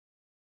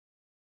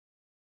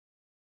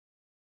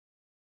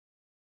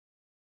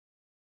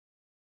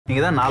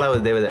நீங்க தான்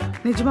 4வது தேவதை.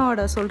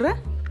 நிஜமாவாடா சொல்ற?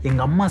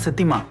 எங்க அம்மா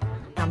சத்தியமா.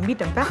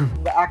 நம்பிட்டேன்ப்பா.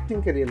 இந்த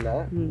ஆக்டிங் கரியர்ல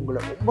உங்களை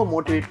ரொம்ப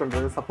மோட்டிவேட்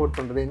பண்றது, சப்போர்ட்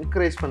பண்றது,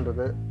 என்கரேஜ்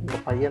பண்றது உங்க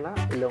பையனா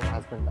இல்ல உங்க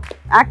ஹஸ்பண்டா?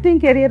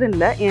 ஆக்டிங் கரியர்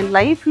இல்லை, என்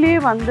லைஃப்லேயே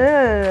வந்து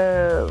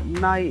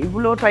நான்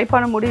இவ்வளோ ட்ரை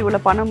பண்ண முடியும்,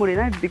 இவ்வளோ பண்ண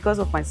முடியும்னா it's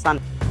because of my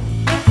son.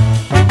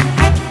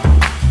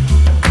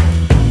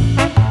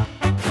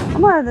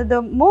 ஆமா,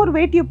 the more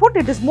weight you put,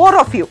 it is more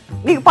of you.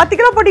 நீங்க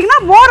 10 கிலோ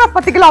போட்டீங்கன்னா more of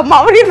 10 கிலோ அம்மா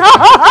அப்படின்னா.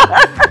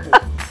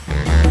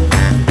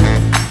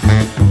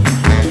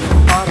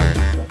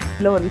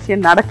 இல்லை ஒரு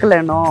விஷயம்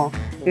நடக்கலைனோ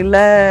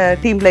இல்லை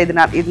டீமில் இது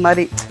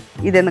மாதிரி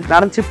இது எனக்கு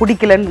நடந்துச்சு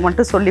பிடிக்கலன்னு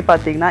மட்டும் சொல்லி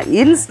பார்த்தீங்கன்னா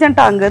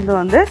இன்ஸ்டண்ட்டாக அங்கேருந்து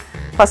வந்து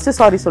ஃபஸ்ட்டு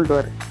சாரி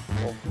சொல்லிடுவார்.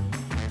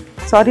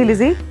 சாரி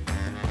லிஸி,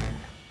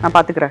 நான்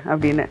பார்த்துக்கிறேன்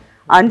அப்படின்னு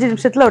 5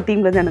 நிமிஷத்தில் ஒரு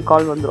டீம்லேருந்து எனக்கு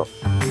கால் வந்துடும்.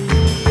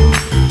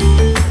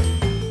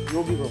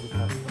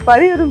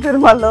 பரிவரும்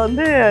பெருமாளில்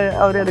வந்து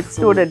அவர் எனக்கு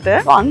ஸ்டூடெண்ட்டு,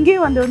 அங்கேயே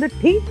வந்து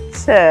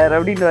டீச்சர்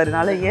அப்படின்னு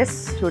வரனால எஸ்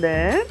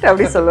ஸ்டூடெண்ட்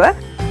அப்படி சொல்லுவேன்.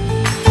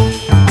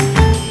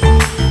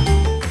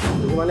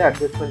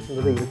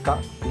 அட்ஜஸ்ட்மெண்ட்ஸ்ன்றது இருக்கா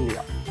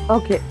இல்லையா?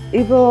 ஓகே,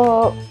 இப்போ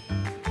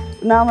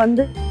நான்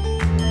வந்து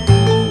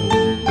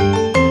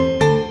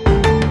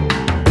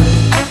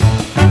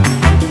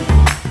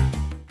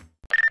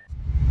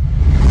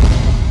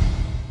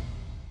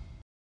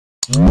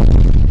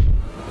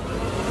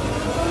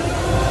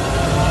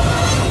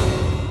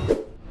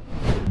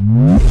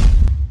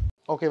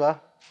ஓகேவா?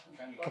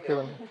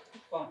 ஓகேவா?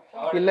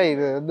 இல்லை,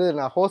 இது வந்து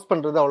நான் ஹோஸ்ட்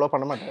பண்ணுறது அவ்வளோ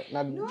பண்ண மாட்டேன்.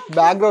 நான்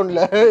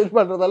பேக்ரவுண்டில் இது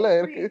பண்ணுறதால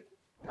இருக்கு.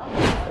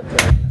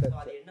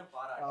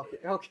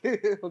 Okay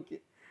okay.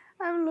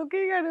 I'm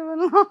looking at you.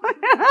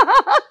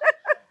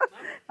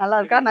 நல்லா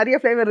இருக்கா? நிறைய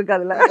ஃப்ளேவர் இருக்கு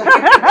அதில்.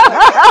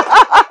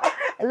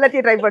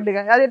 எல்லாத்தையும் ட்ரை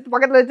பண்ணுங்க, அதை எடுத்து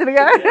பக்கத்தில்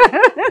வச்சுருங்க.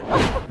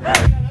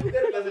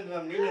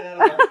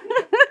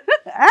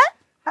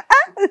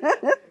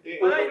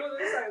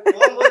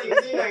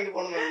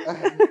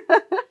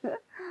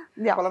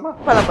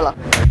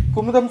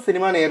 குமுதம்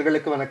சினிமா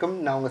நேயர்களுக்கு வணக்கம்.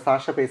 நான் உங்க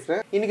சாஷா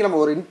பேசுறேன். இன்னைக்கு நம்ம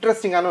ஒரு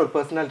இன்ட்ரெஸ்டிங்கான ஒரு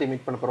பர்சனாலிட்டி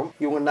மீட் பண்ண போறோம்.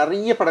 இவங்க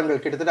நிறைய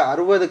படங்கள், கிட்டத்தட்ட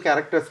 60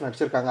 கேரக்டர்ஸ்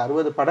நடிச்சிருக்காங்க,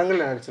 60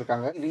 படங்கள்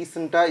நடிச்சிருக்காங்க.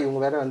 ரீசெண்டா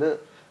இவங்க வேற வந்து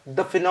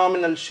த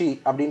ஃபினாமினல் ஷீ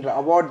அப்படின்ற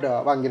அவார்ட்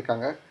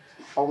வாங்கியிருக்காங்க.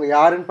 அவங்க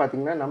யாருன்னு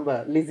பார்த்தீங்கன்னா நம்ம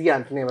லிஸி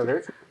ஆண்டனி அவர்கள்.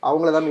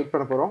 அவங்கள தான் மீட்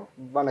பண்ண போகிறோம்.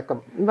 வணக்கம்.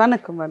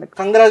 வணக்கம் வணக்கம்.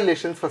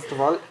 Congratulations first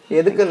of all.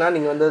 எதுக்குன்னா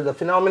நீங்கள் வந்து த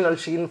ஃபினாமினல்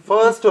ஷீன்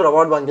ஃபர்ஸ்ட் ஒரு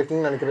அவார்ட்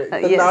வாங்கியிருக்கீங்கன்னு நினைக்கிறேன்.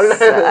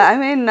 ஐ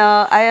மீன்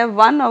I have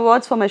one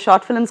awards for my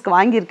short ஃபிலிம்ஸ்க்கு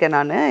வாங்கியிருக்கேன்.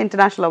 நான்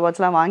இன்டர்நேஷனல்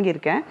அவார்ட்ஸ்லாம்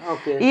வாங்கியிருக்கேன்.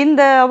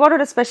 இந்த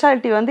அவார்டோட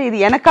ஸ்பெஷாலிட்டி வந்து இது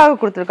எனக்காக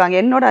கொடுத்துருக்காங்க,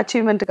 என்னோட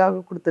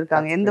அச்சீவ்மெண்ட்டுக்காக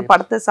கொடுத்துருக்காங்க, எந்த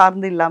படத்தை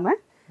சார்ந்து இல்லாமல்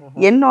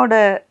என்னோட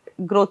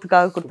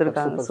growthக்காக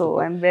கொடுத்திருக்காங்க. So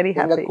I'm very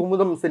happy.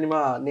 Kumudam cinema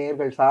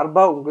நேயர்கள்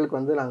சார்பா உங்களுக்கு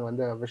வந்து நாங்க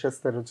வந்து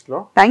விஷஸ்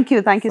தெரிவிச்சுக்கிறோம். Thank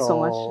you so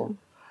much.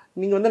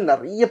 நீங்க வந்து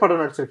நிறைய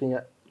படம் நடிச்சிருக்கீங்க.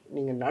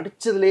 நீங்க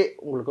நடிச்சதுலயே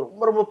உங்களுக்கு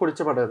ரொம்ப ரொம்ப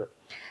பிடிச்ச படம் எது?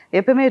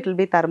 எப்பவுமே it will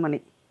be Taramani.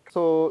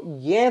 So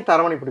ஏன்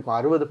தரமணி பிடிக்கும்?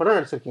 60 படம்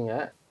நடிச்சிருக்கீங்க,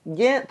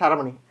 ஏன்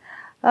தரமணி?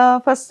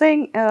 ஃபர்ஸ்ட்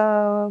திங்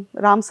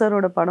ராம்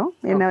சாரோட படம்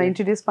என்ன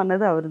இன்ட்ரடியூஸ்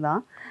பண்ணது அவர்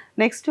தான்.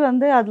 நெக்ஸ்ட்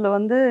வந்து அதில்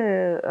வந்து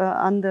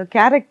அந்த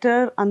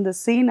கேரக்டர், அந்த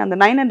சீன், அந்த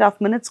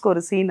 9.5 மினிட்ஸ்க்கு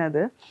ஒரு சீன்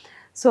அது.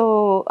 ஸோ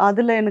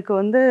அதில் எனக்கு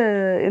வந்து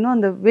இன்னும்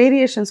அந்த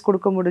வேரியேஷன்ஸ்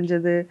கொடுக்க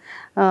முடிஞ்சது.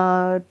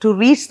 To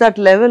reach that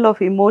level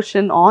of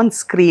emotion on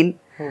screen,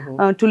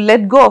 to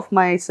let go of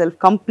my self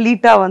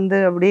கம்ப்ளீட்டாக வந்து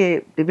அப்படியே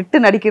விட்டு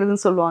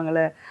நடிக்கிறதுன்னு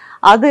சொல்லுவாங்கள்ல,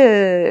 அது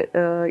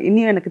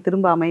இன்னும் எனக்கு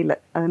திரும்ப அமையல.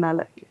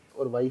 அதனால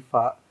ஒரு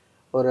வைஃபா,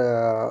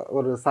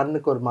 ஒரு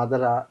சன்னுக்கு ஒரு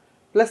மதரா,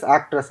 ப்ளஸ்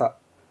ஆக்ட்ரஸா,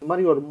 இந்த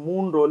மாதிரி ஒரு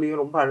 3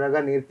 ரோலையும் ரொம்ப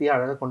அழகாக நேர்த்தியாக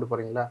அழகாக கொண்டு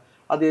போகிறீங்களா?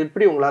 அது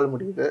எப்படி உங்களால்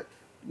முடியுது?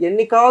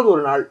 என்னைக்காவது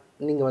ஒரு நாள்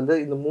நீங்கள் வந்து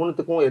இந்த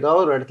 3த்துக்கும்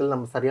ஏதாவது ஒரு இடத்துல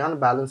நம்ம சரியான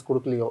பேலன்ஸ்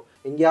கொடுக்கலையோ,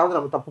 எங்கேயாவது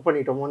நம்ம தப்பு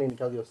பண்ணிட்டோமோன்னு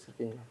என்னைக்காவது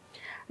யோசிச்சிருக்கீங்களா?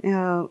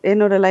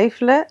 என்னோட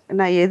லைஃப்பில்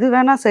நான் எது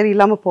வேணால் சரி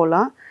இல்லாமல்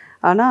போகலாம்,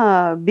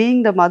 ஆனால்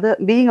being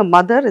a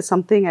mother is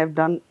something I have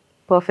done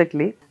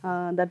perfectly.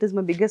 That is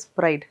my biggest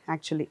fried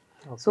actually.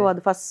 So அது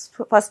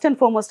ஃபஸ்ட் அண்ட்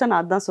ஃபார்மோஸ்ட்டாக நான்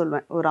அதுதான்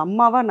சொல்லுவேன். ஒரு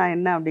அம்மாவாக நான்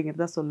என்ன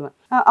அப்படிங்கிறத சொல்லுவேன்.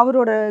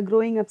 அவரோட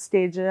க்ரோயிங் அப்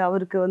ஸ்டேஜ்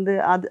அவருக்கு வந்து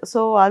அது, ஸோ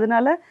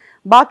அதனால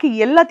பாக்கி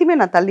எல்லாத்தையுமே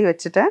நான் தள்ளி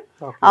வச்சுட்டேன்.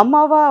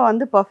 அம்மாவாக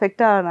வந்து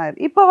பர்ஃபெக்டாக நான்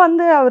இப்போ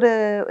வந்து அவர்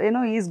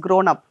ஏன்னோ இஸ்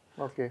க்ரோன் அப்.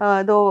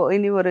 ஏதோ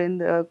இனி ஒரு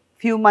இந்த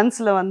ஃபியூ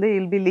மந்த்ஸில் வந்து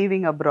இல் பி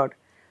லீவிங் அப்ராட்.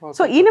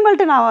 ஸோ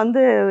இனிமேல்ட்டு நான்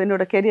வந்து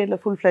என்னோட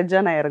கெரியரில் ஃபுல்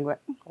ஃப்ளெட்ஜாக நான்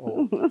இறங்குவேன்.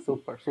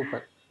 சூப்பர்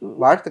சூப்பர்,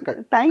 வாழ்த்துக்கள்.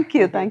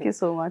 Thank you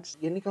so much.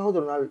 என்னைக்காவது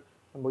ஒரு நாள்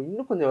நம்ம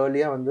இன்னும் கொஞ்சம்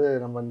ஏர்லியாக வந்து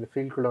நம்ம இந்த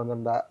ஃபீல்டுக்குள்ளே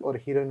வந்திருந்தா ஒரு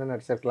ஹீரோயினாக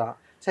நடிச்சிருக்கலாம்,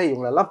 சே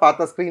இவங்களெல்லாம்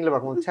பார்த்தா ஸ்க்ரீனில்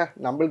பார்க்கும்போது சே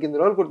நம்மளுக்கு இந்த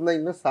ரோல் கொடுத்துருந்தா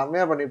இன்னும்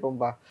செம்மையாக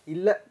பண்ணியிருப்போம்பா.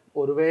 இல்லை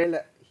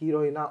ஒருவேளை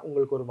ஹீரோயினாக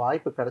உங்களுக்கு ஒரு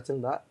வாய்ப்பு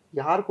கிடச்சிருந்தா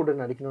யார் கூட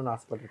நடிக்கணும்னு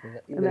ஆசைப்பட்டிருக்கீங்க?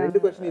 இந்த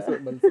 2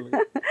 கொஸ்டின்.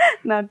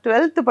 நான்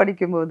 12th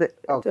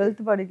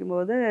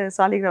படிக்கும்போது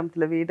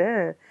சாலிகிராமத்தில் வீடு,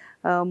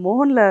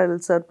 மோகன்லால்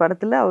சார்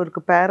படத்தில்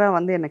அவருக்கு பேராக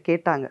வந்து என்னை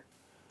கேட்டாங்க.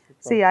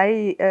 See, I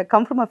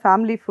come from a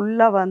family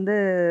ஃபுல்லாக வந்து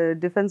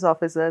டிஃபென்ஸ்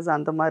ஆஃபீஸர்ஸ்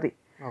அந்த மாதிரி.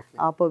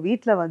 அப்போ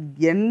வீட்டில் வந்து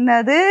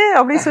என்னது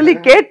அப்படி சொல்லி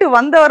கேட்டு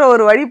வந்தவரை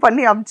ஒரு வழி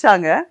பண்ணி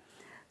அமிச்சாங்க.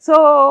 ஸோ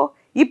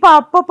இப்போ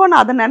அப்பப்போ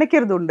நான் அதை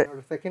நினைக்கிறது உண்டு.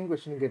 செகண்ட்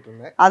क्वेश्चन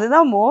கேட்டிருந்தேன்.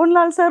 அதுதான்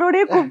மோகன்லால்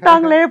சாரோடே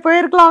கூப்பிட்டாங்களே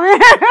போயிருக்கலாமே,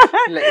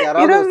 இல்ல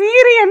யாராவது இத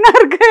மீறி என்ன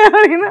இருக்கு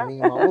அப்படினா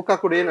நீங்க மவுக்கா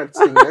கூடயே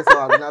நடிச்சீங்க. சோ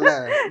அதனால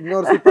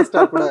இன்னொரு சூப்பர்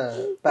ஸ்டார் கூட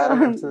பேரா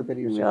நடிச்சது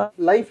பெரிய விஷயம்.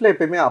 லைஃப்ல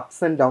எப்பவுமே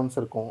அப்ஸ் அண்ட் டவுன்ஸ்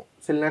இருக்கும்.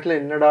 சில நேரத்துல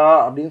என்னடா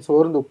அப்படின்னு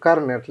சோர்ந்து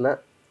உட்கார நேரத்துல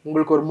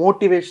உங்களுக்கு ஒரு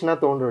மோட்டிவேஷனா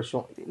தோன்ற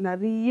விஷயம்?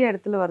 நிறைய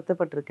இடத்துல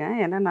வருத்தப்பட்டிருக்கேன்.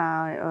 ஏன்னா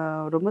நான்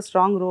ரொம்ப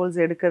ஸ்ட்ராங்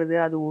ரோல்ஸ் எடுக்கிறது,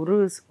 அது ஒரு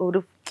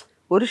ஒரு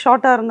ஒரு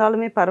ஷார்ட்டாக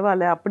இருந்தாலுமே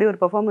பரவாயில்ல, அப்படி ஒரு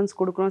பெர்ஃபார்மன்ஸ்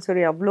கொடுக்கணும்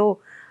சரி அவ்வளோ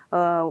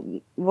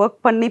ஒர்க்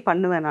பண்ணி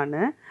பண்ணுவேன் நான்.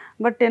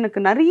 பட் எனக்கு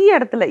நிறைய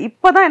இடத்துல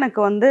இப்போ தான் எனக்கு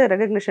வந்து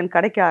ரெகக்னிஷன்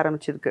கிடைக்க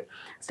ஆரம்பிச்சிருக்கு.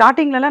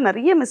 ஸ்டார்டிங்லலாம்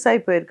நிறைய மிஸ்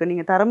ஆகி போயிருக்கு.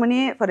 நீங்கள்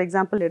தரமணியே ஃபார்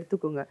எக்ஸாம்பிள்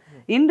எடுத்துக்கோங்க.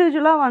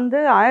 இண்டிவிஜுவலாக வந்து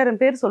 1000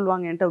 பேர்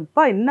சொல்லுவாங்க என்கிட்ட,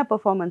 இப்பா என்ன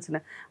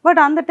பெர்ஃபார்மன்ஸ்னு.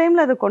 பட் அந்த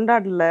டைமில் அதை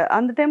கொண்டாடல,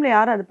 அந்த டைமில்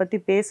யாரும் அதை பற்றி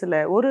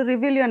பேசலை, ஒரு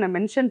ரிவ்யூலையும் என்னை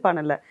மென்ஷன்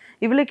பண்ணலை.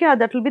 இவளுக்கே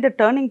that will be the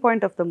turning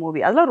point of the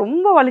movie. அதெல்லாம்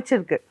ரொம்ப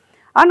வலிச்சிருக்கு.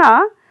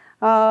 ஆனால்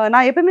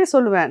நான் எப்பவுமே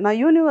சொல்லுவேன், நான்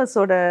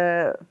யூனிவர்ஸோட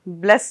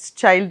பிளெஸ்ட்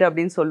சைல்டு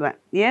அப்படின்னு சொல்லுவேன்.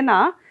 ஏன்னா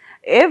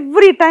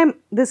every time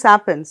this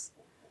happens,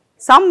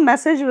 some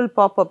message will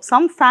pop up,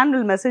 some fan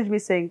will message me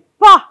saying,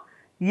 பா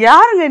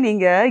யாருங்க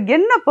நீங்கள்,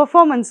 என்ன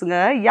பெர்ஃபார்மன்ஸுங்க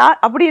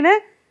அப்படின்னு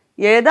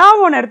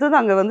ஏதாவது ஒன்று எடுத்தது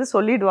அங்கே வந்து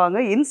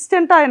சொல்லிடுவாங்க.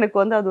 இன்ஸ்டண்ட்டாக எனக்கு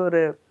வந்து அது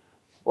ஒரு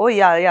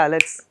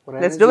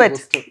லெட்ஸ் டூ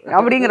இட்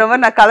அப்படிங்கிற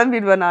மாதிரி நான்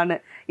கிளம்பிடுவேன். நான்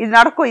இது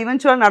நடக்கும்,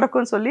 இவென்ச்சுவலாக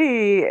நடக்கும்னு சொல்லி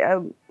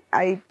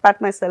I pat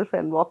myself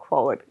and walk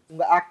forward.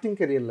 உங்க ஆக்டிங்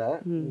கரியர்ல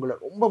உங்களை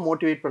ரொம்ப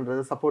மோட்டிவேட்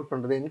பண்றது, சப்போர்ட்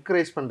பண்றது,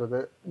 என்கரேஜ் பண்றது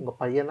உங்க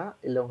பையனா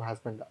இல்ல உங்க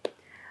ஹஸ்பண்டா?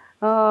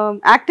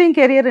 ஆக்டிங்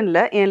கெரியர்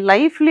இல்லை, என்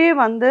லைஃப்லேயே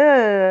வந்து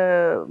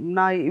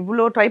நான்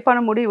இவ்வளோ ட்ரை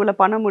பண்ண முடியும், இவ்வளோ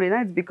பண்ண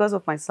முடியும்னா it's because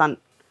of my son.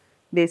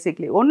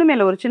 Basically ஒன்றுமே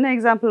இல்லை. ஒரு சின்ன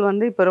எக்ஸாம்பிள்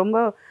வந்து இப்போ ரொம்ப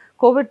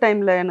கோவிட்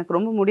டைமில் எனக்கு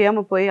ரொம்ப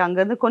முடியாமல் போய்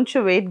அங்கேருந்து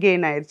கொஞ்சம் வெயிட்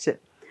கெயின் ஆயிடுச்சு.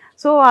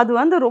 ஸோ அது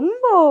வந்து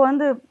ரொம்ப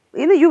வந்து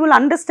you will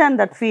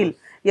understand that feel.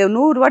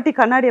 100 வாட்டி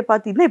கண்ணாடியை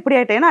பார்த்து இன்னும் இப்படி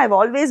ஆகிட்டேன், ஏன்னா ஐ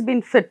ஆல்வேஸ்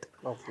பீன் ஃபிட்,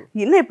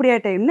 இன்னும் இப்படி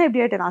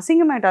ஆகிட்டேன்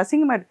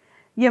அசிங்கமாயிட்டேன்.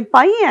 என்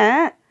பையன்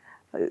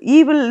he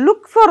will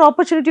look for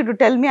opportunity to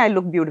tell me I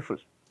look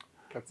beautiful.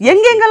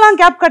 எங்கெங்கெல்லாம்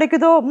கேப்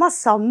கிடைக்குதோ அம்மா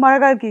செம்ம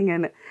அழகாக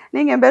இருக்கீங்கன்னு.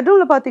 நீங்கள் என்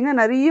பெட்ரூமில் பார்த்தீங்கன்னா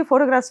நிறைய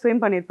ஃபோட்டோகிராஃப்ஸ்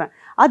ஃப்ரேம் பண்ணியிருப்பேன்.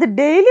 அது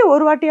டெய்லி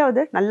ஒரு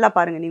வாட்டியாவது நல்லா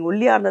பாருங்கள், நீங்கள்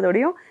ஒல்லியாக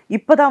இருந்ததோடையும்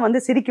இப்போ தான்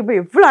வந்து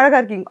சிரிக்கும்போது எவ்வளோ அழகாக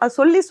இருக்கீங்க. அது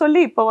சொல்லி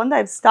சொல்லி இப்போ வந்து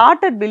I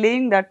started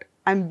believing that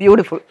I am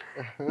beautiful,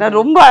 நான்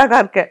ரொம்ப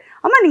அழகாக இருக்கேன்.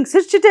 அம்மா நீங்கள்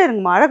சிரிச்சுட்டே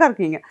இருங்கம்மா, அழகாக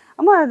இருக்கீங்க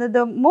அம்மா,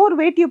 த மோர்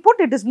wait you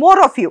put it is more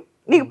of you.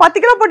 நீங்கள்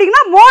 10 கிலோ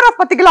போட்டிங்கன்னா மோர் ஆஃப்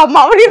 10 கிலோ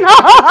அம்மா அப்படின்னா.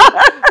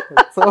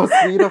 ஸோ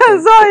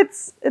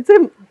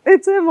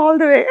இட்ஸ் ஆல்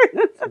தி வே.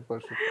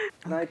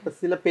 நான் இப்போ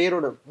சில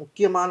பேரோட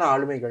முக்கியமான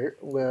ஆளுமைகள்,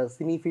 உங்க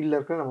சினி ஃபீல்ட்ல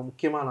இருக்கிற நம்ம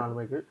முக்கியமான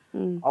ஆளுமைகள்,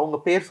 அவங்க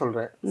பேர்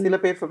சொல்றேன், சில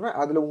பேர் சொல்றேன்,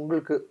 அதுல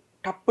உங்களுக்கு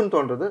டப்புன்னு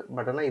தோன்றது.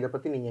 பட் ஆனால் இதை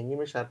பத்தி நீங்க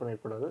எங்கேயுமே ஷேர்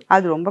பண்ணிடக்கூடாது,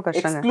 அது ரொம்ப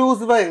கஷ்டம்.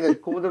 எக்ஸ்க்ளூசிவா எங்க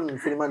குமுதம்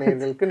சினிமா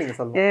நேயர்களுக்கு நீங்க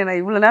சொல்லணும். நான்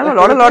இவ்வளவு நேரம்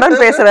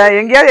லோடன்னு பேசுறேன்,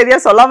 எங்கேயாவது எதையா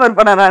சொல்லாம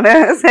இருப்பேன் நானு.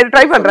 சரி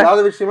ட்ரை பண்றேன்.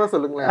 அதாவது விஷயமா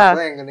சொல்லுங்களேன்,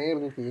 அதான் எங்க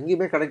நேயர்களுக்கு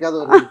எங்கேயுமே கிடைக்காத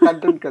ஒரு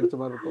கண்டென்ட் கிடைச்ச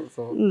மாதிரி இருக்கும்.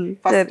 ஸோ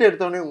ஃபர்ஸ்ட்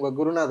எடுத்தோடனே உங்க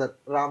குருநாதர்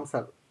ராம்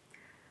சார்.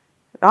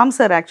 ராம்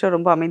சார் ஆக்சுவலாக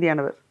ரொம்ப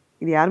அமைதியானவர்,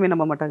 இது யாருமே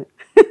நம்ப மாட்டாங்க.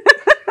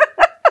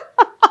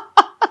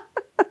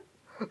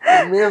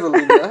 உண்மையா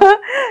சொல்றீங்க?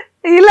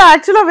 இல்லை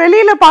ஆக்சுவலாக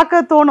வெளியில் பார்க்க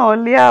தோணும்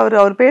இல்லையா,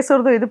 அவர்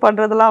பேசுறதும் இது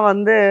பண்ணுறதெல்லாம்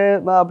வந்து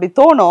அப்படி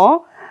தோணும்.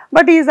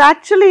 But he is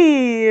actually,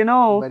 you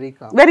know,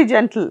 very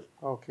gentle.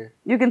 Okay.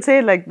 You can say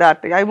like that.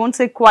 I won't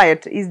say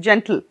quiet. He is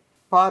gentle.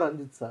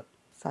 Ranjith sir.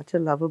 Such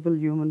a lovable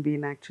human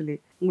being actually.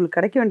 உங்களுக்கு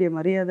கிடைக்க வேண்டிய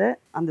மரியாதை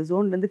அந்த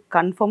ஜோன்லேருந்து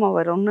கன்ஃபார்மாக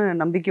வரும்னு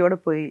நம்பிக்கையோடு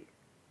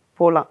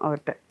போகலாம்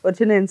அவர்கிட்ட. ஒரு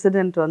சின்ன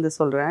இன்சிடெண்ட் வந்து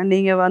சொல்கிறேன்.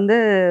 நீங்கள் வந்து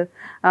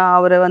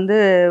அவரை வந்து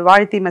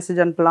வாழ்த்தி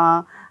மெசேஜ் அனுப்பலாம்,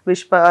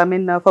 ஐ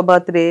mean for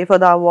birthday,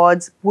 for the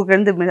awards,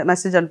 புகழ்ந்து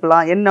மெசேஜ்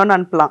அனுப்பலாம், என்னன்னு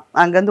அனுப்பலாம்,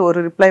 அங்கேருந்து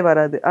ஒரு ரிப்ளை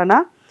வராது.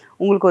 ஆனால்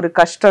உங்களுக்கு ஒரு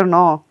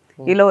கஷ்டம்னோ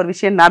இல்லை ஒரு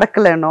விஷயம்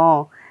நடக்கலைனோ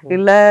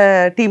இல்லை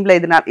டீமில்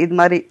இது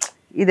மாதிரி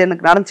இது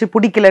எனக்கு நடந்துச்சு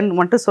பிடிக்கலன்னு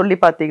மட்டும் சொல்லி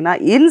பார்த்தீங்கன்னா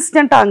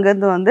இன்ஸ்டண்ட்டாக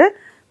அங்கேருந்து வந்து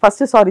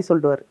ஃபஸ்ட்டு சாரி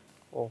சொல்லிடுவார்.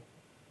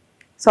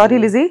 சாரி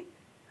லிஸி,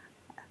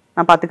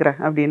 நான்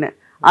பார்த்துக்கிறேன் அப்படின்னு.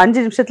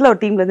 5 நிமிஷத்தில் ஒரு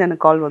டீம்லேருந்து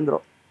எனக்கு கால்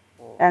வந்துடும்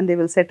and they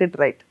will set it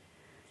right.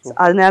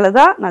 அதனால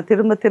தான் நான்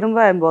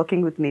திரும்ப ஐ எம்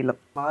ஒர்க்கிங் வித் நீலம்.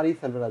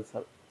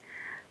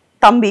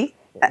 தம்பி,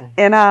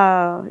 ஏன்னா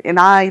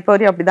நான் இப்போ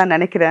வரையும் அப்படி தான்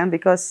நினைக்கிறேன்.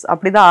 பிகாஸ்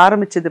அப்படி தான்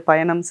ஆரம்பிச்சது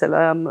பயணம்.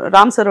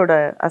 ராம் சரோட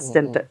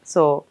அசிஸ்டன்ட்.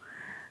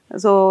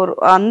 ஸோ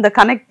அந்த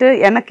கனெக்ட்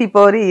எனக்கு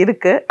இப்போ வரையும்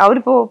இருக்கு. அவர்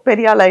இப்போ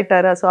பெரிய ஆள்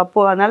ஆயிட்டாரு. ஸோ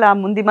அப்போ அதனால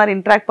முந்தி மாதிரி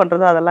இன்ட்ராக்ட்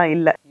பண்றதோ அதெல்லாம்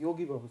இல்லை.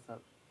 யோகி பாபு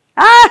சார்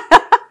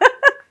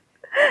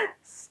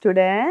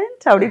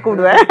ஸ்டூடெண்ட் அப்படி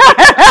கூடுவேன்.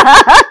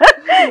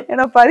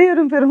 ஏன்னா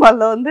பரிவரும்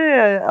பெருமாள்ல வந்து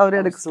அவர்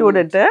எனக்கு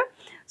ஸ்டூடெண்ட்டு.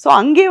 ஸோ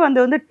அங்கேயே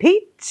வந்து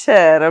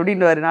டீச்சர்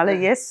அப்படின்னு வரனால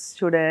எஸ்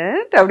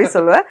ஸ்டூடெண்ட் அப்படி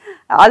சொல்லுவேன்.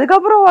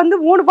 அதுக்கப்புறம் வந்து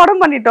 3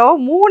 படம் பண்ணிட்டோம்.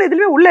 3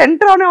 இதுலேயுமே உள்ள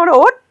என்ட்ரானே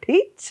ஓ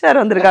டீச்சர்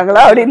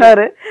வந்திருக்காங்களா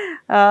அப்படின்னாரு.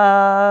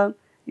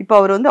 இப்போ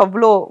அவர் வந்து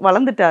அவ்வளோ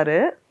வளர்ந்துட்டாரு.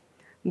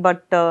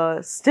 But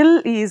still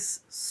is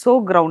so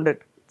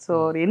grounded. So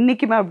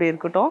என்றைக்குமே அப்படி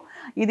இருக்கட்டும்.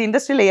 இது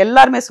இண்டஸ்ட்ரியில்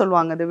எல்லாருமே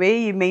சொல்லுவாங்க, the way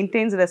he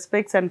maintains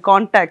respects and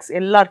contacts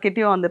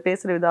எல்லார்கிட்டையும் அந்த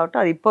பேசுகிற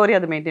விதாகட்டும், அது இப்போ வரையும்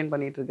அதை மெயின்டைன்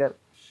பண்ணிட்டு இருக்காரு.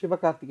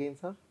 Sivakarthikeyan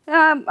sir,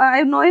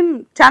 I know him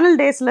channel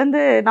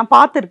டேஸ்லேருந்து நான்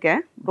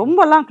பார்த்துருக்கேன்.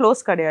 ரொம்பலாம்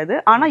க்ளோஸ் கிடையாது,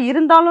 ஆனால்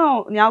இருந்தாலும்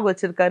ஞாபகம்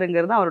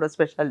வச்சிருக்காருங்கிறது அவரோட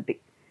ஸ்பெஷாலிட்டி.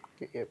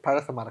 ஓகே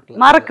பழச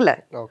மறக்கல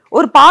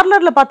ஒரு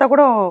பார்லர்ல பார்த்தா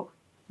கூட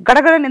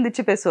கடகடன்னு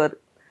எந்திரிச்சு பேசுவார்.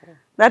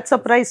 that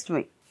surprised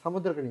me.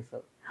 Samuthirakani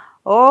sir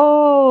ஓ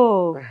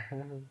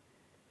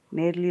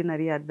நேர்லயும்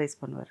நிறைய அட்வைஸ்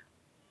பண்ணுவார்.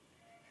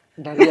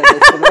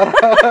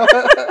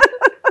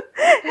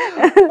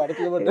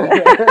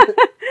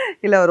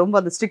 இல்ல ரொம்ப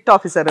அந்த ஸ்ட்ரிக்ட்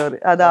ஆஃபீஸர் அவர்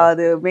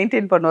அதாவது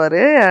மெயின்டைன்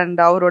பண்ணுவாரு. அண்ட்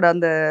அவரோட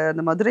அந்த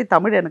அந்த மதுரை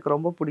தமிழ் எனக்கு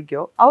ரொம்ப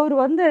பிடிக்கும். அவர்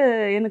வந்து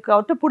எனக்கு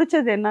அவர்கிட்ட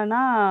பிடிச்சது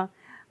என்னன்னா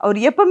அவர்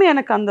எப்பவுமே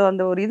எனக்கு அந்த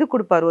அந்த ஒரு இது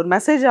கொடுப்பாரு. ஒரு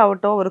மெசேஜ்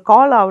ஆகட்டும் ஒரு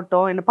கால்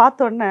ஆகட்டும் என்னை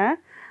பார்த்த உடனே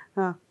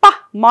பா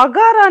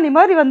மகாராணி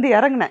மாதிரி வந்து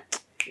இறங்கினேன்,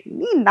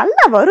 நீ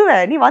நல்லா வருவ,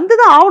 நீ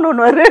வந்துதான்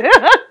ஆகணும்னு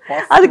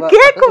அது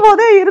கேட்கும்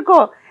போதே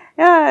இருக்கும்.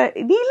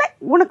 நீ இல்லை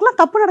உனக்குலாம்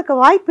தப்பு நடக்க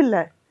வாய்ப்பு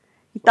இல்லை,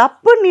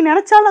 தப்புன்னு நீ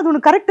நினைச்சாலும் அது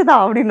உனக்கு கரெக்டு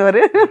தான்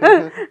அப்படின்னு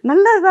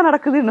நல்லதுதான்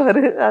நடக்குதுன்னு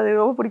அது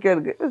ரொம்ப பிடிக்கும்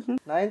இருக்கு.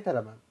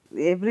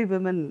 Every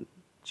women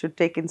should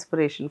take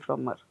inspiration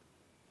from her.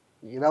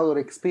 ஏதாவது ஒரு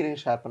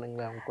எக்ஸ்பீரியன்ஸ் ஷேர்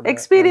பண்ணுங்களேன். அவங்க கூட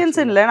எக்ஸ்பீரியன்ஸ்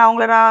இல்லை, நான்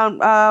அவங்கள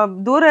நான்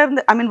தூரம்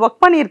இருந்து ஐ மீன்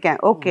ஒர்க் பண்ணியிருக்கேன்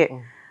ஓகே,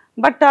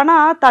 பட்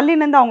ஆனால் தள்ளி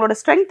நின்று அவங்களோட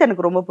ஸ்ட்ரென்த்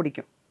எனக்கு ரொம்ப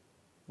பிடிக்கும்.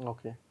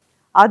 ஓகே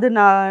அது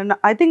நான்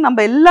ஐ திங்க்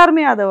நம்ம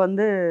எல்லாருமே அதை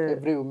வந்து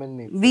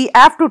we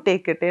have to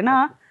take it. ஏன்னா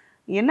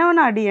என்ன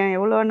வேணா அடியேன்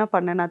எவ்வளோ வேணா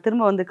பண்ணேன், நான்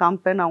திரும்ப வந்து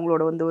காமிப்பேன்.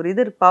 அவங்களோட வந்து ஒரு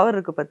இது பவர்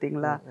இருக்குது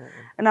பார்த்தீங்களா.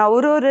 நான்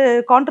ஒரு ஒரு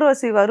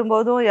கான்ட்ரவர்சி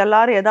வரும்போதும்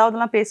எல்லாரும்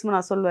ஏதாவதுலாம் பேசும்போது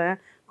நான் சொல்லுவேன்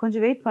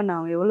கொஞ்சம் வெயிட் பண்ண,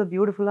 அவங்க எவ்வளோ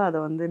பியூட்டிஃபுல்லாக அதை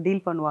வந்து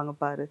டீல் பண்ணுவாங்க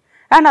பாரு.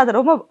 அண்ட் அதை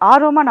ரொம்ப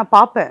ஆர்வமாக நான்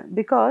பார்ப்பேன்.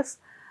 பிகாஸ்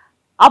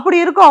அப்படி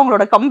இருக்கும்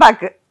அவங்களோட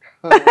கம்பேக்கு.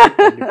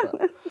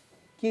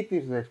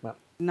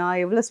 நான்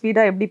எவ்வளோ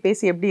ஸ்பீடாக எப்படி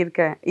பேசி எப்படி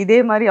இருக்கேன் இதே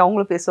மாதிரி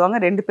அவங்களும் பேசுவாங்க.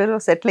 ரெண்டு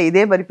பேரும் செட்டில்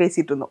இதே மாதிரி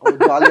பேசிட்டு இருந்தோம்.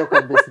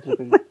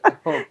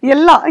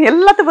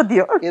 எல்லாத்த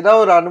பற்றியும்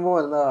ஏதாவது ஒரு அனுபவம்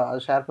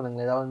இருந்தால் ஷேர் பண்ணுங்க.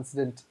 ஏதாவது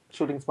இன்சிடென்ட்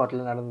ஷூட்டிங்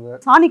ஸ்பாட்ல நடந்தது.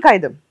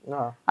 சாணிக்காயுதம்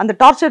அந்த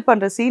டார்ச்சர்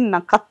பண்ணுற சீன்,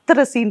 நான்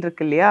கத்துற சீன்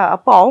இருக்கு இல்லையா,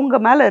 அப்போ அவங்க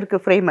மேலே இருக்கு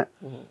ஃப்ரேமு.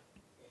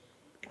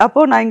 அப்போ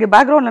நான் இங்கே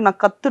பேக்ரவுண்டில்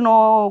நான்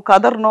கத்துனோம்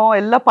கதறணும்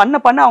எல்லாம்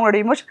பண்ண அவங்களோட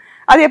இமோஷன்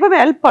அது எப்பவுமே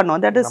ஹெல்ப்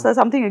பண்ணும். That is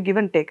something you give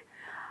and take.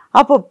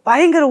 அப்போ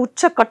பயங்கர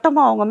உச்ச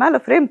கட்டமாக அவங்க மேலே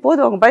ஃப்ரேம் போது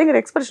அவங்க பயங்கர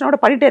எக்ஸ்பிரஷனோட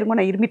பண்ணிட்டே இருக்கும்.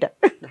 நான் இருமிட்டேன்,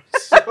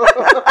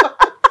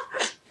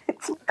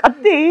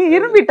 கத்தி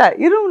இருமிட்டேன்.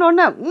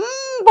 இருமினோடனே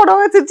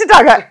போடவே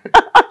சிரிச்சுட்டாங்க.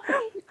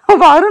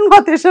 அப்போ அருண்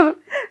மாதேஸ்வர்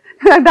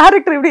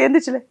டைரக்டர் இப்படி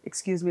எந்திரிச்சுல,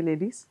 excuse me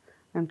ladies,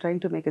 I am trying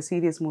to make a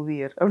serious movie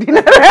here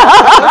அப்படின்னு.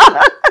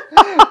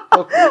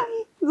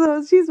 So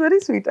she's very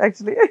sweet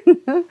actually.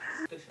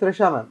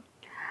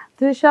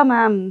 Trisha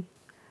ma'am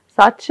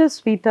such a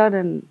sweetheart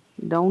and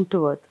down to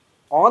earth.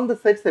 On the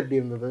sets எப்படி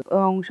இருந்தது?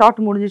 அவங்க ஷார்ட்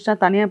முடிஞ்சிச்சுன்னா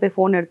தனியாக போய்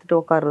phone எடுத்துகிட்டு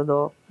உட்காடுறதோ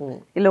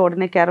இல்லை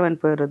உடனே caravan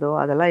போயிடுறதோ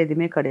அதெல்லாம்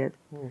எதுவுமே கிடையாது.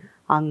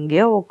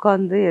 அங்கேயே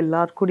உட்காந்து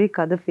எல்லார் கூடயும்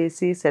கதை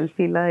பேசி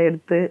செல்ஃபிலாம்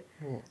எடுத்து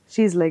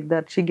she is like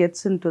that. She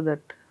gets in to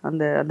that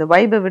அந்த அந்த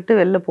வைபை விட்டு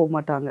வெளில போக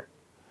மாட்டாங்க.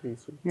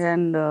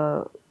 அண்ட்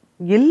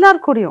எல்லார்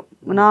கூடயும்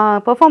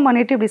நான் பெர்ஃபார்ம்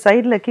பண்ணிட்டு இப்படி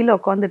சைடில் கீழே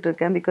உட்காந்துட்டு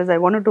இருக்கேன். பிகாஸ் ஐ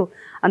வாண்ட் டு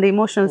அந்த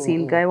இமோஷனல்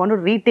சீனுக்கு I want to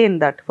retain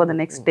that for the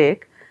next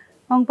take.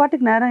 அவங்க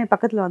பாட்டுக்கு நேரம் என்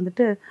பக்கத்தில்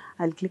வந்துட்டு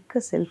I will click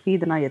a selfie.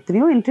 இது நான்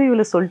எத்தனையோ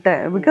இன்டர்வியூவில்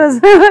சொல்லிட்டேன். Because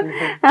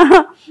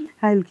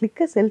I will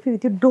click a selfie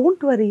with you,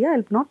 don't worry, I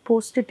will not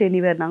post it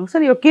anywhere. நாங்கள்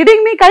sir you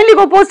kidding me, kindly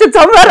go post it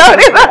somewhere.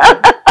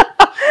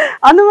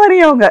 அந்த மாதிரி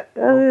அவங்க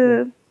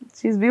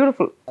ஷீ இஸ்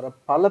பியூட்டிஃபுல்.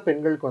 பல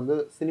பெண்களுக்கு வந்து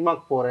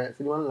சினிமாக்கு போகிறேன்,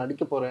 சினிமாவில்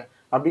நடிக்க போகிறேன்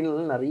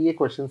அப்படின்னு நிறைய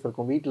கொஸ்டின்ஸ்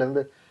இருக்கும்.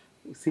 வீட்டிலேருந்து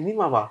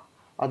சினிமாவா,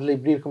 அதில்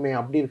இப்படி இருக்குமே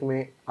அப்படி இருக்குமே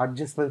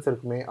அட்ஜஸ்ட்மெண்ட்ஸ்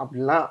இருக்குமே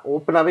அப்படிலாம்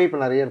ஓப்பனாகவே இப்போ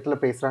நிறைய இடத்துல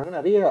பேசுகிறாங்க.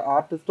 நிறைய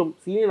ஆர்டிஸ்ட்டும்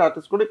சீனியர்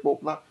ஆர்டிஸ்ட் கூட இப்போ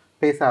ஓப்பனாக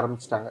பேச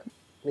ஆரம்பிச்சிட்டாங்க.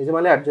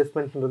 நிஜமாலே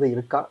அட்ஜஸ்ட்மெண்ட்ன்றது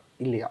இருக்கா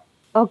இல்லையா?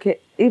 ஓகே,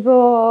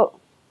 இப்போது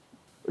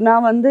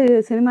நான் வந்து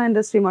சினிமா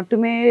இண்டஸ்ட்ரி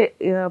மட்டுமே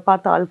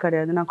பார்த்த ஆள்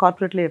கிடையாது. நான்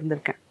கார்ப்பரேட்லேயே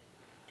இருந்திருக்கேன்.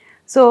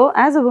 ஸோ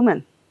ஆஸ் அ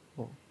உமன்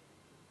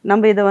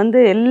நம்ம இதை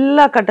வந்து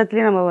எல்லா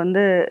கட்டத்துலேயும் நம்ம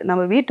வந்து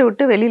நம்ம வீட்டை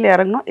விட்டு வெளியில்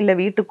இறங்கணும் இல்லை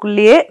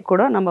வீட்டுக்குள்ளேயே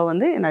கூட நம்ம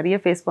வந்து நிறைய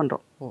ஃபேஸ்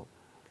பண்ணுறோம்.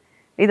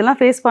 இதெல்லாம்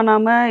ஃபேஸ்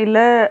பண்ணாமல்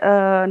இல்லை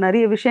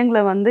நிறைய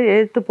விஷயங்களை வந்து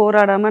எடுத்து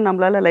போராடாமல்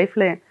நம்மளால்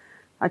லைஃப்பில்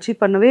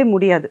அச்சீவ் பண்ணவே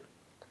முடியாது.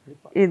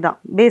 இதுதான்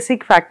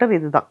பேசிக் ஃபேக்டர்,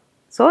 இதுதான்.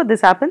 ஸோ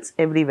திஸ் ஹேப்பன்ஸ்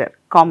எவ்ரிவேர்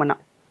காமனாக.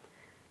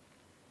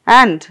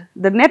 And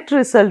the net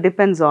result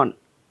depends on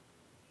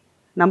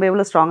நம்ம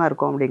எவ்வளோ ஸ்ட்ராங்காக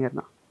இருக்கோம் அப்படிங்கிறது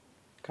தான்.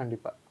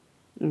 கண்டிப்பாக.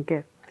 ஓகே,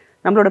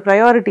 நம்மளோட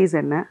ப்ரையாரிட்டிஸ்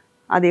என்ன,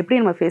 அது எப்படி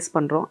நம்ம ஃபேஸ்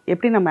பண்ணுறோம்,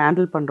 எப்படி நம்ம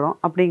ஹேண்டில் பண்ணுறோம்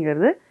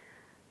அப்படிங்கிறது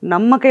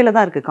நம்ம கையில்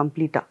தான் இருக்குது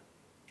கம்ப்ளீட்டாக.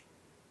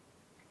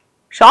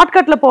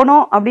 ஷார்ட்கட்டில்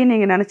போனோம் அப்படின்னு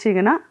நீங்கள்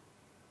நினச்சிங்கன்னா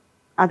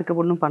அதுக்கு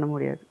ஒன்றும் பண்ண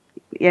முடியாது.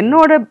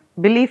 என்னோட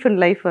பிலீஃப் இன்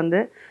லைஃப் வந்து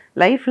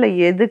லைஃப்பில்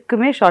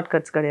எதுக்குமே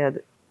ஷார்ட்கட்ஸ் கிடையாது.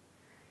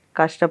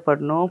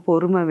 கஷ்டப்படணும்,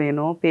 பொறுமை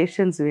வேணும்,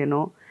 பேஷன்ஸ்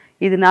வேணும்.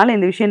 இதனால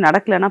இந்த விஷயம்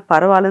நடக்கலைன்னா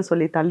பரவாயில்லன்னு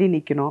சொல்லி தள்ளி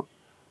நிற்கணும்.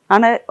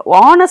 ஆனால்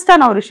ஆனஸ்ட்டாக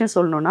நான் ஒரு விஷயம்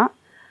சொல்லணுன்னா,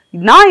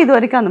 நான் இது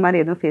வரைக்கும் அந்த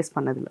மாதிரி எதுவும் ஃபேஸ்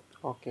பண்ணதில்லை.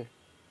 ஓகே,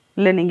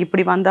 இல்லை நீங்கள்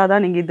இப்படி வந்தால்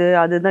தான் நீங்கள் இது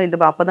அதுதான்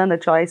இந்த அப்போ தான் இந்த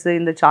சாய்ஸு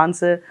இந்த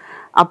சான்ஸு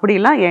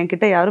அப்படிலாம்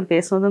என்கிட்ட யாரும்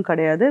பேசுனதும்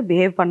கிடையாது,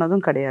 பிஹேவ்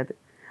பண்ணதும் கிடையாது.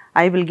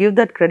 I will give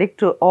that credit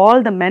to all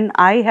the men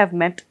I have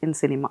met in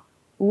cinema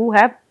who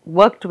have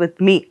worked with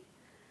me.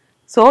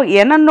 So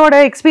என்னோட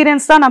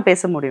எக்ஸ்பீரியன்ஸ் தான் நான்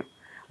பேச முடியும்.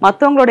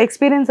 மற்றவங்களோட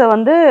எக்ஸ்பீரியன்ஸை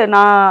வந்து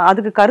நான்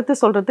அதுக்கு கருத்து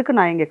சொல்கிறதுக்கு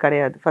நான் இங்கே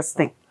கிடையாது. ஃபர்ஸ்ட்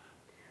திங்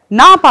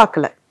நான்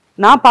பார்க்கல,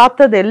 நான்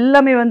பார்த்தது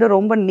எல்லாமே வந்து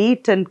ரொம்ப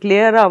நீட் அண்ட்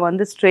கிளியராக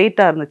வந்து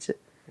ஸ்ட்ரெயிட்டாக இருந்துச்சு.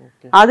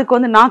 அதுக்கு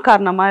வந்து நான்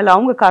காரணமா இல்லை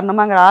அவங்க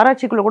காரணமாங்கிற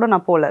ஆராய்ச்சிக்குள்ளே கூட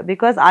நான் போகல.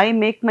 Because I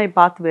make my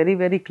path very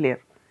very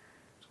clear.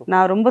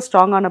 நான் ரொம்ப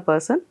ஸ்ட்ராங்கான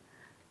person.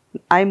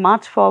 I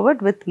March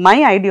forward with my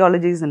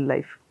ideologies in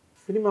life.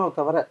 சினிமாவை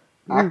தவிர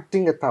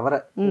ஆக்டிங்கை தவிர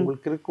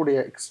உங்களுக்கு இருக்கக்கூடிய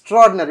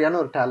எக்ஸ்ட்ராடினரியான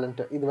ஒரு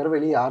டேலண்ட் இதுவரை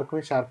வெளியே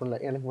யாருக்குமே ஷேர் பண்ணல.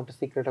 எனக்கு மட்டும்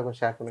சீக்ரெட்டாக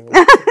கொஞ்சம் ஷேர் பண்ணுங்க.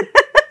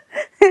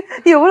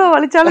 எவ்வளோ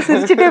வலிச்சாலும்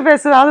சிரிச்சுட்டே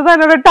பேசுவேன். அதுதான்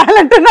என்னோட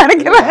டேலண்ட்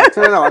நினைக்கிறேன்.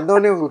 நான்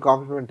வந்தோடனே உங்களுக்கு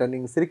காம்ப்ளிமெண்ட்.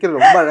 நீங்க சிரிக்கிறது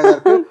ரொம்ப அழகா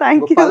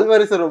இருக்கு.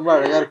 பல்வரிசை ரொம்ப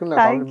அழகா இருக்குன்னு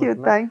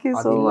தேங்க்யூ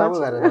ஸோ மச்.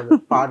 வேற ஏதாவது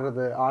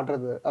பாடுறது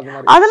ஆடுறது அது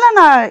மாதிரி அதெல்லாம்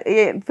நான்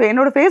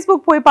என்னோட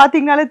ஃபேஸ்புக் போய்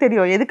பார்த்தீங்கனாலே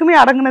தெரியும். எதுக்குமே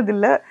அடங்குனது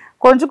இல்லை.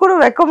 கொஞ்சம் கூட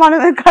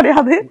வெக்கமானது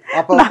கிடையாது.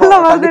 நல்லா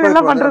வந்து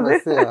என்ன பண்றது.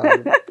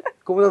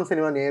 குமுதம்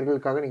சினிமா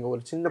நேயர்களுக்காக நீங்க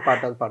ஒரு சின்ன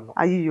பாட்டாவது பாடணும்.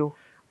 ஐயோ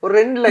ஒரு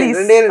 2 லைன்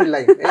 2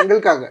 லைன்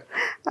எங்களுக்காக.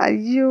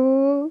 ஐயோ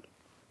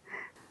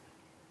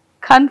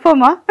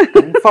கன்ஃபார்மா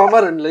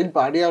 2 லைன்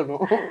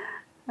பாடியாகணும்.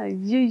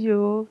 ஐயோ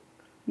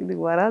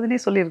இதுக்கு வராதுன்னே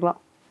சொல்லியிருக்கலாம்.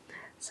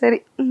 சரி.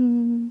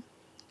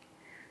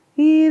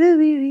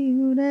 இருவிழி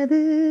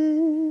உனது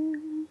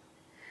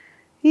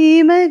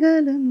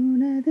இமைகளும்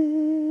உனது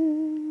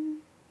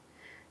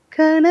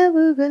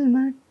கனவுகள்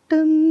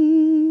மட்டும்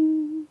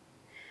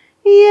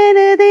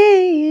எனதே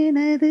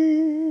எனது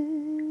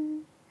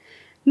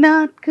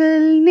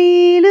நாட்கள்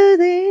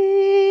நீளுதே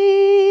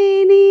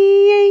நீ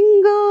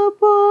எங்கோ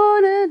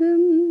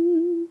போனதும்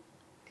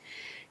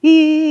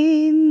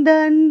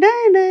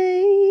தண்டனை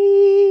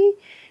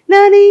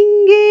நான்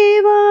இங்கே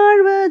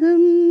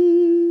வாழ்வதும்.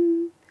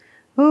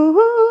 ஓ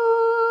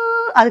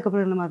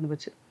அதுக்கப்புறம் என்ன மறந்து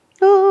போச்சு.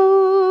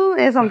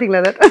 Something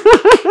like that.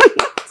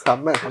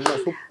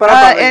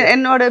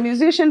 என்னோட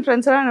மியூசிஷியன்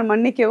ஃப்ரெண்ட்ஸ் எல்லாம் நான்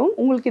மன்னிக்கவும்.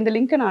 உங்களுக்கு இந்த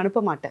லிங்கை நான்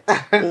அனுப்ப மாட்டேன்.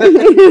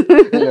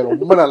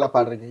 ரொம்ப நல்லா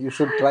பாடுறீங்க. You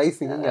should try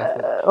singing.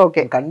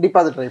 Okay கண்டிப்பா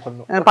அதை ட்ரை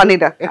பண்ணணும்.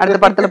 பண்ணிட்டேன். அடுத்த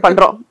படத்துல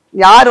பண்றோம்.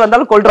 யார்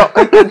வந்தாலும் கொல்றோம்.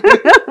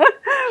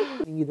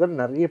 நீங்க இதுவரை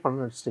நிறைய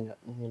படம் நடிச்சிட்டீங்க.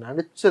 நீங்க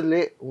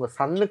நடிச்சதுலே உங்க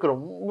சன்னுக்கு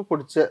ரொம்ப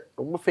பிடிச்ச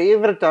ரொம்ப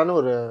ஃபேவரட்டான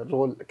ஒரு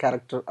ரோல்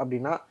கேரக்டர்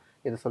அப்படின்னா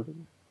எது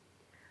சொல்றீங்க?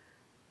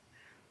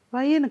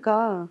 பையனுக்கா?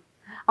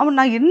 அவன்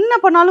நான் என்ன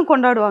பண்ணாலும்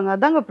கொண்டாடுவாங்க.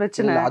 அதாங்க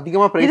பிரச்சனை.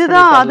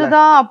 இதுதான்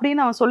அதுதான்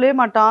அப்படின்னு அவன் சொல்லவே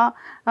மாட்டான்.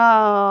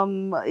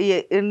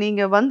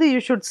 நீங்க வந்து யூ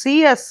ஷுட் see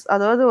us.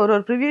 அதாவது ஒரு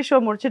ப்ரிவியூ ஷோ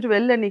முடிச்சுட்டு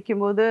வெளில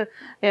நிற்கும் போது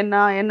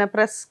என்ன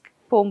ப்ரெஸ்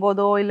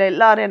போகும்போதோ இல்லை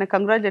எல்லாரும் என்னை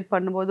கங்க்ராச்சுலேட்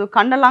பண்ணும்போதோ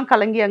கண்ணெல்லாம்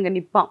கலங்கி அங்கே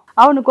நிற்பான்.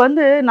 அவனுக்கு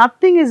வந்து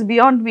நத்திங் இஸ்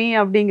பியாண்ட் மீ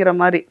அப்படிங்கிற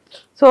மாதிரி.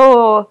 ஸோ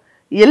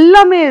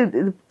எல்லாமே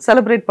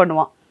செலிப்ரேட்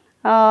பண்ணுவான்.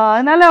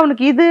 அதனால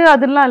அவனுக்கு இது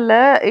அதெல்லாம் இல்லை.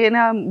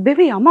 ஏன்னா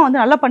பேபி அம்மா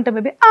வந்து நல்லா பண்ணிட்டேன்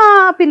பேபி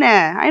பின்ன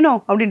ஐநோ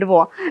அப்படின்ட்டு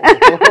போவான்.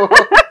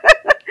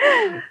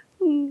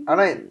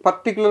 ஆனா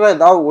பர்டிகுலரா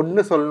ஏதாவது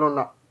ஒண்ணு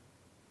சொல்லணும்னா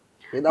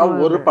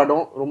ஏதாவது ஒரு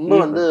படம் ரொம்ப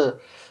வந்து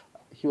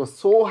he was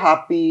so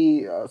happy,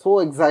 so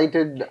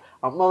excited.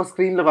 அம்மாவை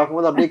ஸ்க்ரீன்ல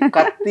பார்க்கும்போது அப்படியே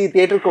கத்தி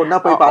தியேட்டருக்கு ஒன்னா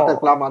போய்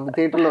பார்த்துருக்கலாம். அந்த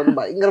தியேட்டர்ல வந்து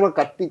பயங்கரமா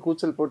கத்தி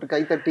கூச்சல் போட்டு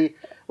கை தட்டி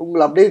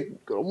உங்களை அப்படியே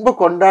ரொம்ப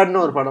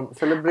கொண்டாடின ஒரு படம்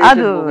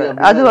செலிப்ரேட்.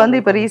 அது வந்து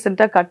இப்ப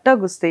ரீசெண்டா கட்டா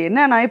குஸ்தி.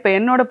 என்னன்னா இப்ப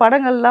என்னோட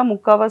படங்கள்லாம்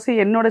முக்காவாசி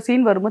என்னோட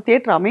சீன் வரும்போது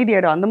தியேட்டர்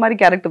அமைதியாயிடும். அந்த மாதிரி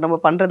கேரக்டர் நம்ம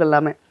பண்றது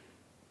எல்லாமே.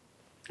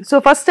 ஸோ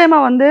ஃபர்ஸ்ட் டைமா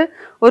வந்து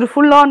ஒரு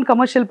ஃபுல் ஆன்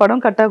கமர்ஷியல்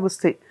படம் கட்டா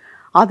குஸ்தி.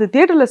 அது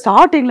தியேட்டரில்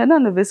ஸ்டார்டிங்லேருந்து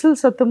அந்த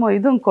விசில் சத்தமும்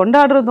இதுவும்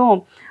கொண்டாடுறதும்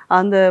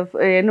அந்த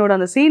என்னோட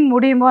அந்த சீன்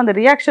முடியுமோ அந்த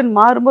ரியாக்ஷன்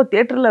மாறும்போது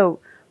தியேட்டரில்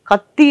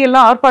கத்தி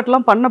எல்லாம்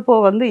ஆர்ப்பாட்டெல்லாம் பண்ணப்போ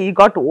வந்து ஈ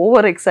காட்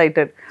ஓவர்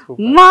எக்ஸைட்டட்.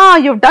 அம்மா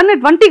யூ டன்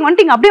இட்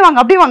வண்டிங் அப்படியே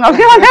வாங்க.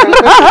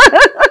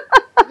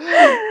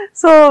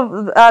 ஸோ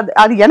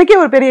அது எனக்கே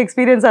ஒரு பெரிய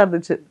எக்ஸ்பீரியன்ஸாக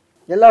இருந்துச்சு.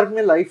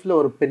 எல்லாருக்குமே லைஃப்ல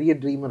ஒரு பெரிய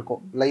ட்ரீம்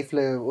இருக்கும். லைஃப்ல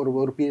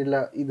ஒரு பீரியட்ல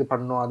இது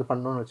பண்ணணும் அது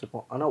பண்ணணும்னு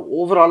வச்சுருப்போம். ஆனால்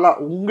ஓவராலா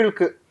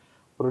உங்களுக்கு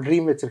ஒரு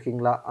ட்ரீம்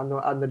வச்சிருக்கீங்களா?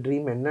 அந்த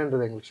ட்ரீம்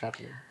என்னன்றது எங்களுக்கு ஷேர்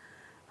பண்ணுங்க.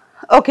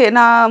 ஓகே,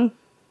 நான்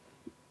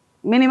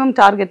மினிமம்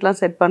டார்கெட்லாம்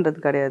செட் பண்ணுறது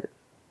கிடையாது.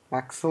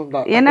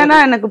 என்னன்னா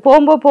எனக்கு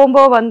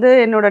போகும்போது வந்து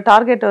என்னோட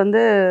டார்கெட்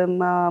வந்து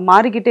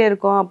மாறிக்கிட்டே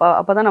இருக்கும்.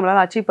 அப்போ தான்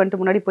நம்மளால் அச்சீவ் பண்ணிட்டு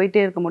முன்னாடி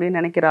போயிட்டே இருக்க முடியும்னு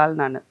நினைக்கிற ஆள்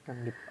நான்.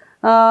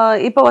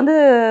 இப்போ வந்து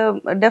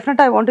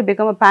டெஃபினட்டாக I want to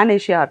become a pan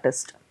Asia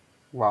artist.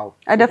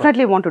 I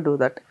definitely want to do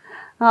that.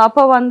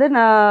 அப்போ வந்து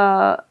நான்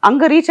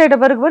அங்கே ரீச் ஆகிட்ட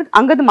பிறகு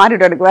அங்கேருந்து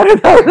மாறிவிடும் எனக்கு வேறு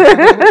ஏதாவது.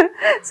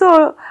 So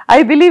I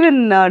believe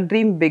in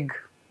dream big.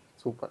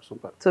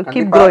 Super. So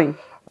keep growing.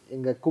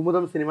 எங்க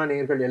குமுதம் சினிமா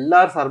நேயர்கள்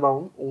எல்லார்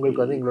சார்பாகவும்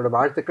உங்களுக்கு வந்து எங்களோட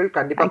வாழ்த்துக்கள்.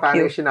 கண்டிப்பா பேன்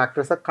ஏஷியன்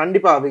ஆக்ட்ரஸா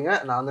கண்டிப்பா ஆவீங்க.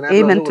 நான் அந்த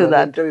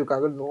நேரத்துல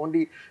இன்டர்வியூக்காக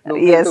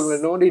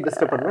நோண்டி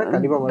டிஸ்டர்ப் பண்ணேன்.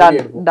 கண்டிப்பா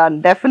வந்து ton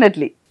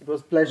definitely. It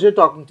was pleasure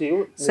talking to you.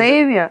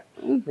 Same here.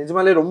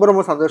 நிஜமாலே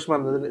ரொம்ப சந்தோஷமா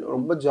இருந்தது.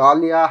 ரொம்ப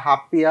ஜாலியா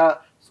ஹாப்பியா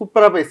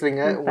சூப்பரா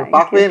பேசுறீங்க. உங்க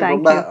பார்க்கவே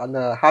ரொம்ப அந்த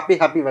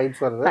ஹாப்பி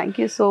வைப்ஸ் வருது. Thank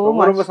you so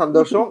much. ரொம்ப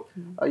சந்தோஷம்.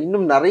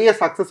 இன்னும் நிறைய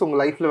சக்சஸ் உங்க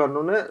லைஃப்ல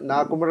வரணும்னு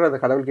நான் கும்பிடுற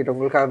அந்த கடவுள் கிட்ட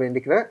உங்களுக்காக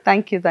வேண்டிக்கிறேன்.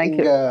 Thank you.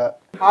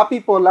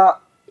 ஹாப்பி போலா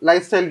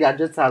லைஃப் ஸ்டைல்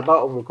கேட்ஜெட் சார்பா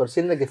உங்களுக்கு ஒரு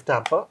சின்ன கிஃப்ட்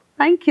ஆப்பா.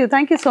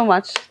 Thank you so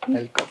much.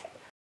 Welcome.